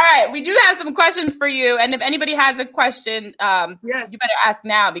 All right, we do have some questions for you, and if anybody has a question, yes, you better ask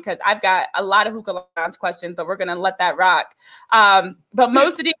now because I've got a lot of hookah lounge questions, but we're gonna let that rock. But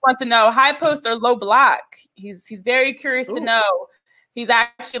most of these want to know high post or low block. He's very curious to know. He's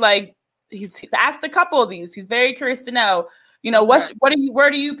actually like he's asked a couple of these. He's very curious to know. You know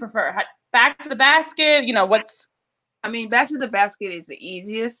where do you prefer? Back to the basket? You know what's? I mean, back to the basket is the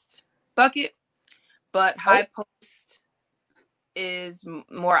easiest bucket, but high post is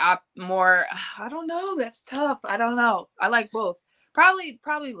more I don't know, that's tough. I don't know. I like both. Probably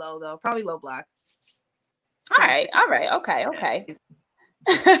low though. Probably low block. All right. Okay.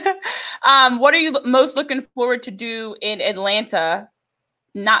 What are you most looking forward to do in Atlanta,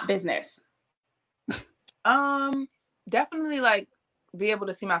 not business? Definitely like be able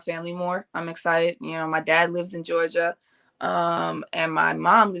to see my family more. I'm excited. You know, my dad lives in Georgia, and my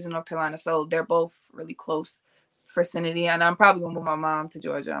mom lives in North Carolina, so they're both really close vicinity, and I'm probably gonna move my mom to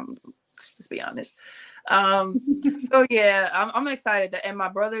Georgia. Let's be honest. So yeah, I'm excited that, and my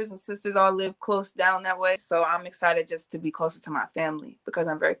brothers and sisters all live close down that way. So I'm excited just to be closer to my family because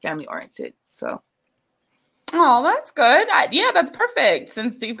I'm very family oriented. So. Oh, that's good. Yeah, that's perfect.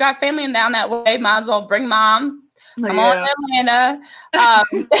 Since you've got family down that way, might as well bring mom. Come on to Atlanta.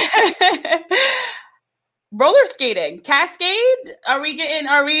 Roller skating, Cascade. Are we,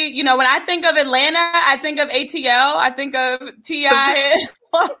 you know, when I think of Atlanta, I think of ATL, I think of T.I.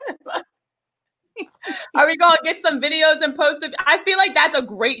 Are we going to get some videos and post it? I feel like that's a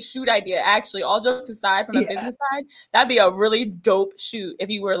great shoot idea, actually. All jokes aside, from a business side, that'd be a really dope shoot if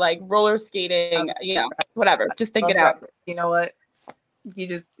you were like roller skating, you know, whatever. Just think it out. You know what? You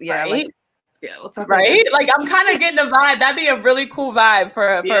just, right? We'll talk right? Like I'm kind of getting a vibe. That'd be a really cool vibe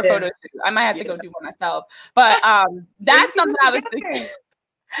for a photo shoot. I might have to go do one myself. But that's something I was thinking.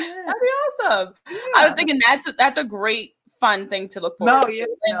 That'd be awesome. I was thinking that's a great fun thing to look forward to.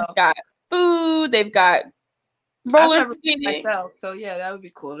 They've got food, they've got roller skating myself. So yeah, that would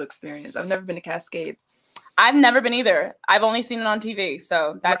be cool to experience. I've never been to Cascade. I've never been either. I've only seen it on TV.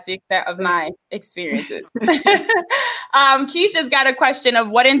 So that's the extent of my experiences. Keisha's got a question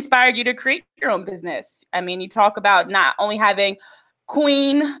of what inspired you to create your own business. I mean, you talk about not only having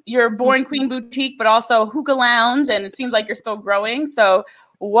your Born Queen Boutique, but also Hookah Lounge, and it seems like you're still growing. So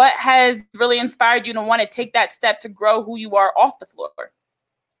what has really inspired you to want to take that step to grow who you are off the floor?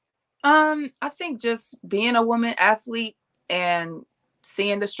 I think just being a woman athlete and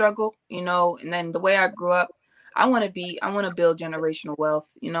seeing the struggle, you know, and then the way I grew up, I want to build generational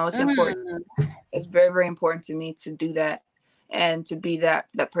wealth. You know, it's important. It's very, very important to me to do that and to be that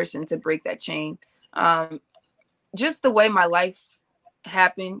person to break that chain. Just the way my life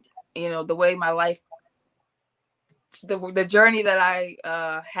happened, you know, the way my life, the journey that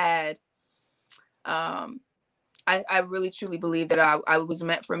I had, I really truly believe that I was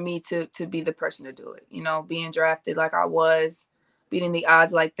meant for me to be the person to do it. You know, being drafted like I was, beating the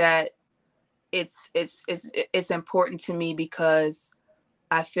odds like that, it's important to me because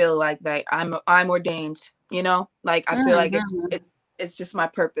I feel like that I'm ordained. You know, like I feel like it's just my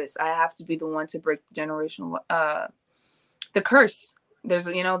purpose. I have to be the one to break the generational the curse. There's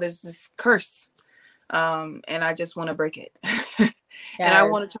this curse, and I just want to break it. And I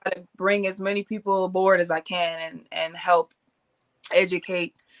want to try to bring as many people aboard as I can and help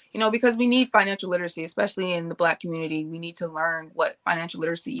educate, you know, because we need financial literacy, especially in the Black community. We need to learn what financial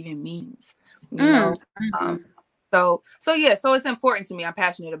literacy even means, you know? So it's important to me. I'm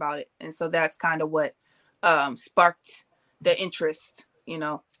passionate about it. And so that's kind of what sparked the interest, you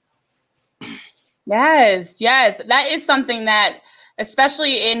know? Yes. That is something that,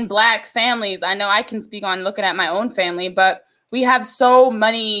 especially in Black families, I know I can speak on looking at my own family, but we have so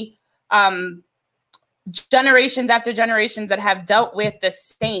many generations after generations that have dealt with the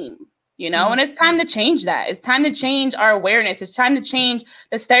same, you know, and it's time to change that. It's time to change our awareness. It's time to change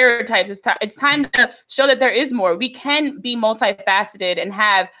the stereotypes. It's time to show that there is more. We can be multifaceted and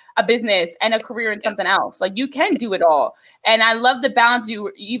have a business and a career in something else. Like you can do it all. And I love the balance you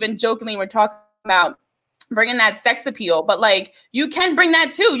even jokingly were talking about bringing that sex appeal, but like you can bring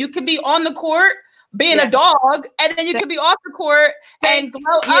that too. You can be on the court being a dog, and then you could be off the court and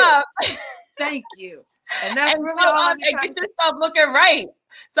glow up. Thank you. And that's and really grow all up and get yourself looking right.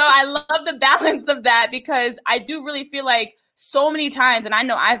 So I love the balance of that, because I do really feel like so many times, and I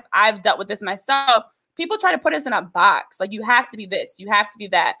know I've dealt with this myself, people try to put us in a box. Like, you have to be this, you have to be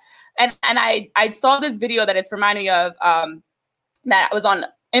that. And I saw this video that it's reminding me of, that was on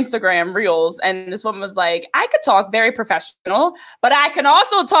Instagram Reels, and this woman was like, I could talk very professional, but I can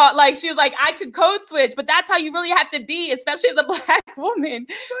also talk, like, she was like, I could code switch, but that's how you really have to be, especially as a Black woman.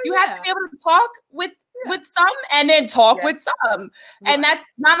 You have to be able to talk with some, and then talk with some. And that's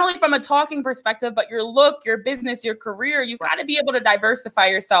not only from a talking perspective, but your look, your business, your career. You've got to be able to diversify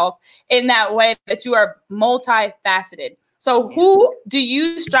yourself in that way, that you are multifaceted. So who do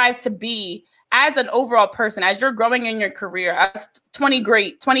you strive to be as an overall person, as you're growing in your career, as 20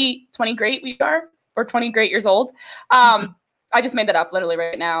 great we are, or 20 great years old? I just made that up literally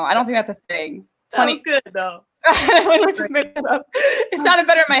right now. I don't think that's a thing. 20 Sounds good though. I just made that up. It sounded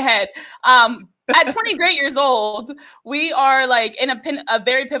better in my head. At 20 great years old, we are like in a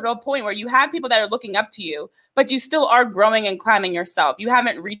very pivotal point where you have people that are looking up to you, but you still are growing and climbing yourself. You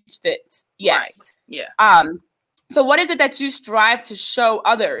haven't reached it yet. Right. Yeah. So what is it that you strive to show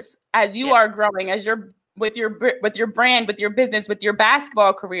others as you are growing, as you're with your brand, with your business, with your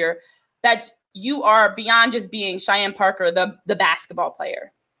basketball career, that you are beyond just being Cheyenne Parker, the basketball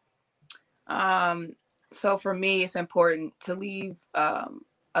player? So for me, it's important to leave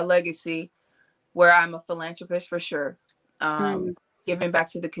a legacy where I'm a philanthropist for sure. Giving back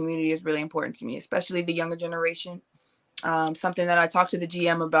to the community is really important to me, especially the younger generation. Something that I talked to the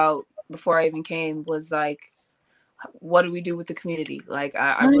GM about before I even came was like, what do we do with the community? Like,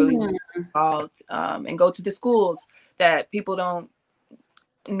 I really want to be involved and go to the schools that people don't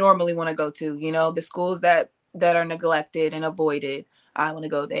normally want to go to, you know, the schools that are neglected and avoided. I want to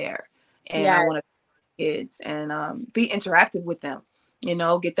go there, and I want to kids and be interactive with them, you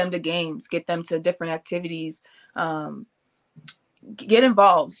know, get them to games, get them to different activities, get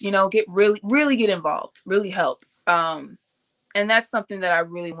involved, you know, really get involved, really help. And that's something that I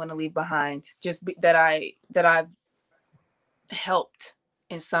really want to leave behind, that I've helped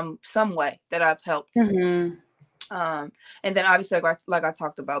in some way, that I've helped. And then obviously, like I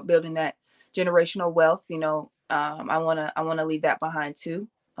talked about, building that generational wealth, you know, I want to leave that behind too,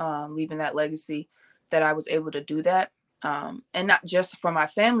 leaving that legacy that I was able to do that. And not just for my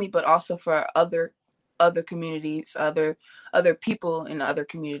family, but also for other communities, other people in other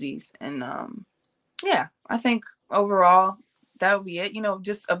communities. And I think overall that would be it. You know,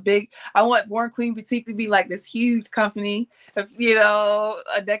 just I want Born Queen Boutique to be like this huge company. If, you know,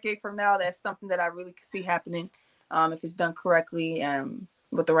 a decade from now, that's something that I really could see happening if it's done correctly and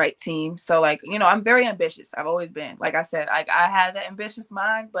with the right team. So, like, you know, I'm very ambitious. I've always been. Like I said, I have that ambitious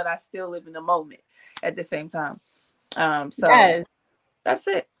mind, but I still live in the moment at the same time. That's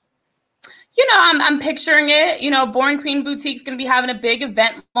it. You know, I'm picturing it. You know, Born Queen Boutique's going to be having a big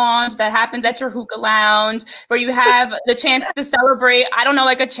event launch that happens at your hookah lounge, where you have the chance to celebrate, I don't know,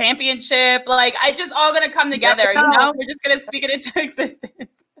 like a championship. Like, it's just all going to come together. You know, we're just going to speak it into existence.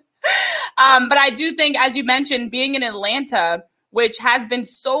 But I do think, as you mentioned, being in Atlanta, which has been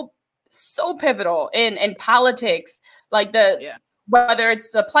so pivotal in politics, like whether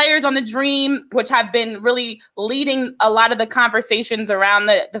it's the Players on the Dream, which have been really leading a lot of the conversations around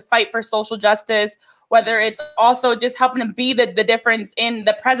the fight for social justice, whether it's also just helping to be the difference in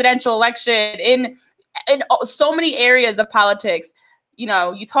the presidential election, in so many areas of politics. You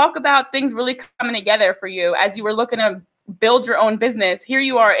know, you talk about things really coming together for you as you were looking to build your own business. Here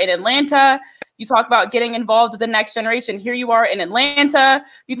you are in Atlanta. You talk about getting involved with the next generation. Here you are in Atlanta.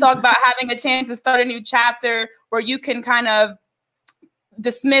 You talk about having a chance to start a new chapter where you can kind of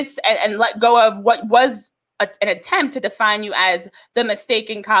dismiss and let go of what was an attempt to define you as the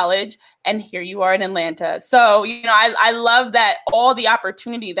mistake in college. And here you are in Atlanta. So, you know, I love that all the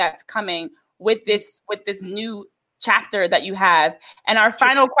opportunity that's coming with this new chapter that you have. And our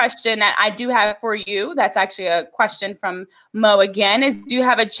final question that I do have for you, that's actually a question from Mo again, is do you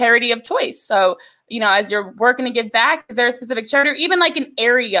have a charity of choice? So, you know, as you're working to give back, is there a specific charity or even like an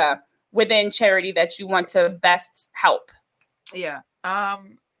area within charity that you want to best help? Yeah.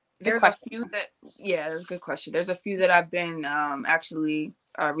 There's a few that's a good question. There's a few that I've been actually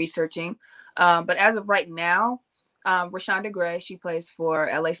researching. But as of right now, Rashonda Gray, she plays for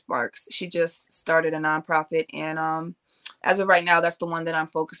LA Sparks. She just started a nonprofit, and as of right now, that's the one that I'm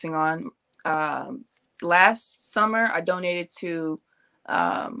focusing on. Last summer, I donated to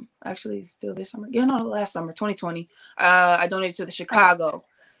actually still this summer. Yeah, no, last summer, 2020. I donated to the Chicago.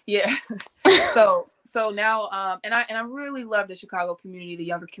 Yeah. So now, and I really love the Chicago community, the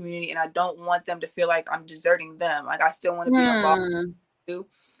younger community, and I don't want them to feel like I'm deserting them. Like I still want to be involved too.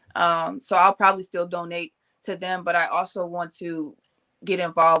 So I'll probably still donate to them, but I also want to get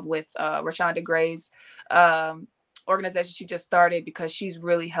involved with Rashonda Gray's organization she just started, because she's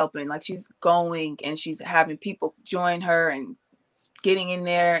really helping. Like, she's going and she's having people join her and getting in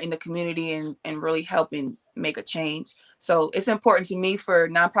there in the community and really helping make a change. So it's important to me for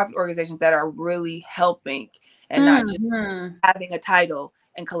nonprofit organizations that are really helping and not just having a title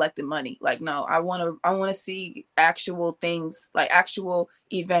and collecting money. Like, no, I want to see actual things, like actual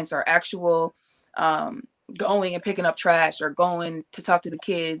events or actual going and picking up trash or going to talk to the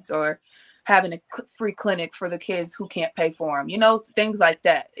kids or having a free clinic for the kids who can't pay for them. You know, things like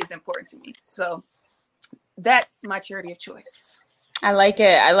that is important to me. So that's my charity of choice. I like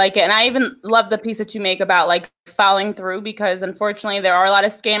it. And I even love the piece that you make about like following through, because unfortunately there are a lot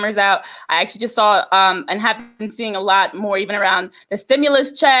of scammers out. I actually just saw and have been seeing a lot more even around the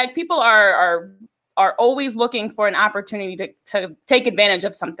stimulus check. People are always looking for an opportunity to take advantage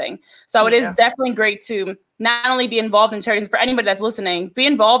of something. So it is definitely great to not only be involved in charities. For anybody that's listening, be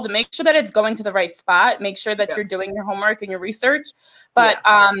involved and make sure that it's going to the right spot. Make sure that you're doing your homework and your research. But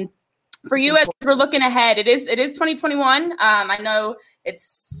for you, as we're looking ahead, it is 2021. I know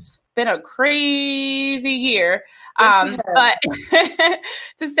it's been a crazy year, but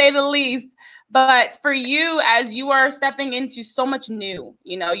to say the least. But for you, as you are stepping into so much new,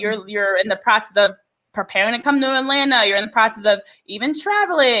 you know, you're in the process of preparing to come to Atlanta. You're in the process of even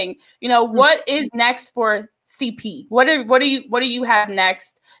traveling. You know, what is next for CP? What do you have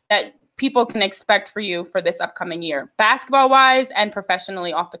next that people can expect for you for this upcoming year, basketball wise and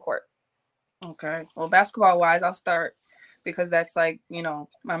professionally off the court? Okay. Well, basketball wise, I'll start because that's like, you know,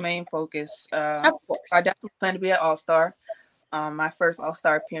 my main focus. Of course. I definitely plan to be an all-star. My first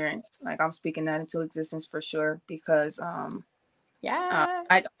all-star appearance. Like, I'm speaking that into existence for sure, because I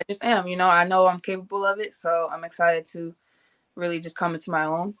just am, you know, I know I'm capable of it. So I'm excited to really just come into my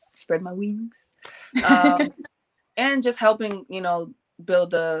own, spread my wings, and just helping, you know, build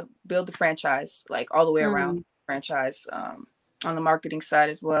the franchise, like all the way around the franchise, on the marketing side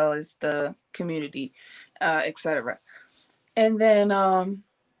as well as the community, etc. And then,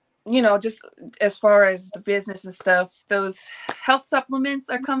 you know, just as far as the business and stuff, those health supplements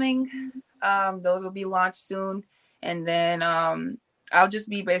are coming. Those will be launched soon. And then I'll just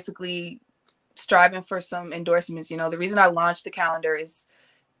be basically striving for some endorsements. You know, the reason I launched the calendar is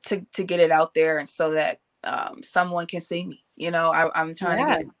to get it out there, and so that someone can see me. You know, I'm trying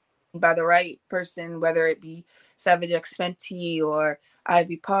to get it by the right person, whether it be Savage X Fenty or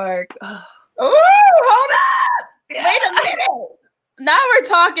Ivy Park. Oh, hold up! Wait a minute. Now we're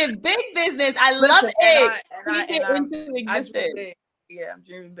talking big business. I love it. Into existence. I'm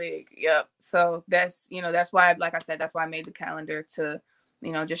dreaming big. Yep. So that's, you know, that's why, like I said, that's why I made the calendar, to,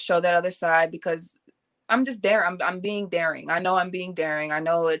 you know, just show that other side, because I'm just daring. I'm being daring. I know I'm being daring. I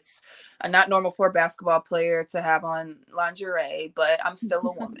know it's not normal for a basketball player to have on lingerie, but I'm still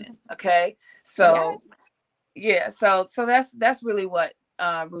a woman. Okay. So so that's really what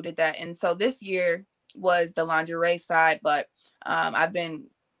rooted that. And so this year was the lingerie side, but I've been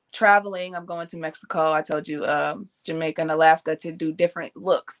traveling. I'm going to Mexico. I told you, Jamaica and Alaska, to do different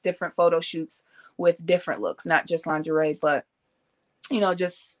looks, different photo shoots with different looks, not just lingerie, but, you know,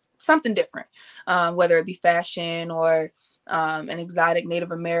 just something different, whether it be fashion or an exotic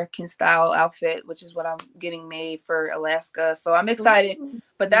Native American style outfit, which is what I'm getting made for Alaska. So I'm excited,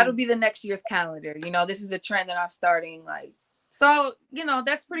 but that'll be the next year's calendar. You know, this is a trend that I'm starting, like, so, you know,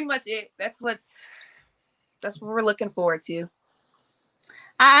 that's pretty much it. That's what we're looking forward to.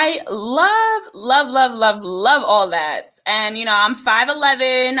 I love all that. And, you know, I'm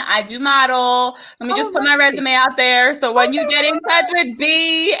 5'11". I do model. Let me just put my resume out there. So when you get in touch with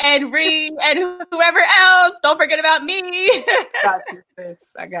B and Ree and whoever else, don't forget about me. Got you, sis.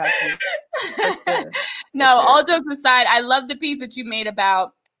 I got you. No, all jokes aside, I love the piece that you made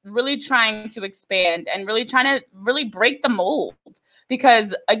about really trying to expand and really trying to really break the mold.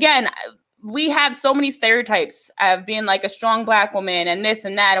 Because, again, we have so many stereotypes of being like a strong Black woman and this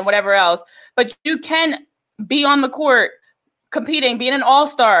and that and whatever else, but you can be on the court competing, being an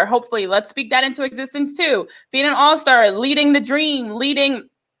all-star. Hopefully, let's speak that into existence too. Being an all-star, leading the dream, leading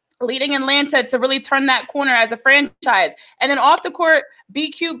Atlanta to really turn that corner as a franchise. And then off the court, be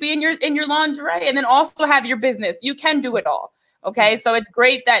cute, be in your lingerie, and then also have your business. You can do it all. Okay. So it's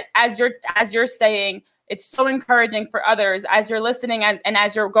great that as you're saying, it's so encouraging for others as you're listening and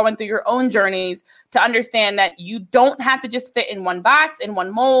as you're going through your own journeys to understand that you don't have to just fit in one box, in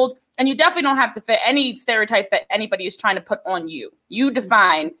one mold, and you definitely don't have to fit any stereotypes that anybody is trying to put on you. You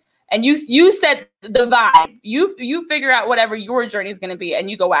define and you set the vibe. You figure out whatever your journey is going to be and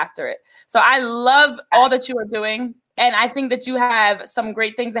you go after it. So I love all that you are doing. And I think that you have some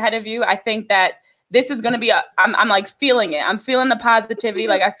great things ahead of you. I think that this is going to be I'm like feeling it. I'm feeling the positivity.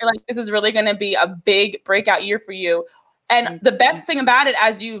 Like, I feel like this is really going to be a big breakout year for you. And the best thing about it,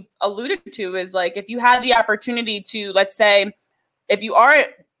 as you've alluded to, is like, if you have the opportunity to, let's say, if you are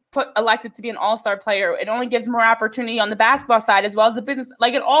elected to be an all-star player, it only gives more opportunity on the basketball side as well as the business.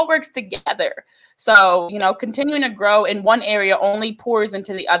 Like, it all works together. So, you know, continuing to grow in one area only pours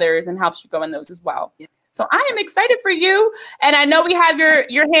into the others and helps you go in those as well. Yeah. So I am excited for you. And I know we have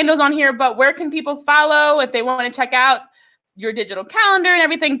your handles on here, but where can people follow if they want to check out your digital calendar and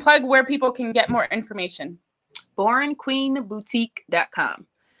everything? Plug where people can get more information. BornQueenBoutique.com.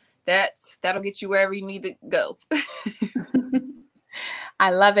 That'll get you wherever you need to go.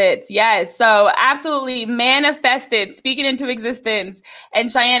 I love it. Yes. So absolutely manifest it, speak it into existence.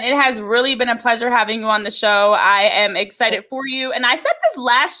 And Cheyenne, it has really been a pleasure having you on the show. I am excited for you. And I said this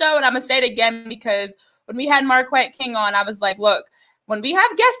last show, and I'm going to say it again, because when we had Marquette King on, I was like, look, when we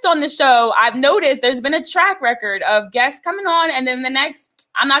have guests on the show, I've noticed there's been a track record of guests coming on, and then the next,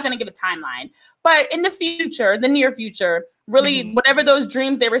 I'm not going to give a timeline, but in the future, the near future, really whatever those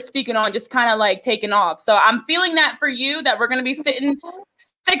dreams they were speaking on, just kind of like taking off. So I'm feeling that for you, that we're going to be sitting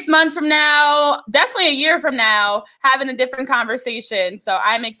 6 months from now, definitely a year from now, having a different conversation. So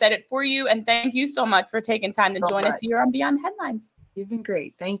I'm excited for you. And thank you so much for taking time to join us here on Beyond Headlines. You've been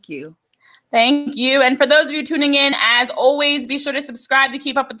great. Thank you. Thank you. And for those of you tuning in, as always, be sure to subscribe to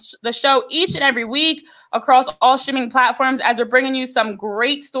keep up with the show each and every week across all streaming platforms, as we're bringing you some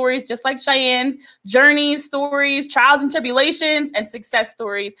great stories, just like Cheyenne's journeys, stories, trials and tribulations, and success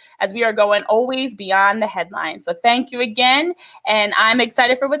stories, as we are going always beyond the headlines. So thank you again. And I'm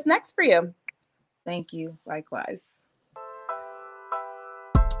excited for what's next for you. Thank you. Likewise.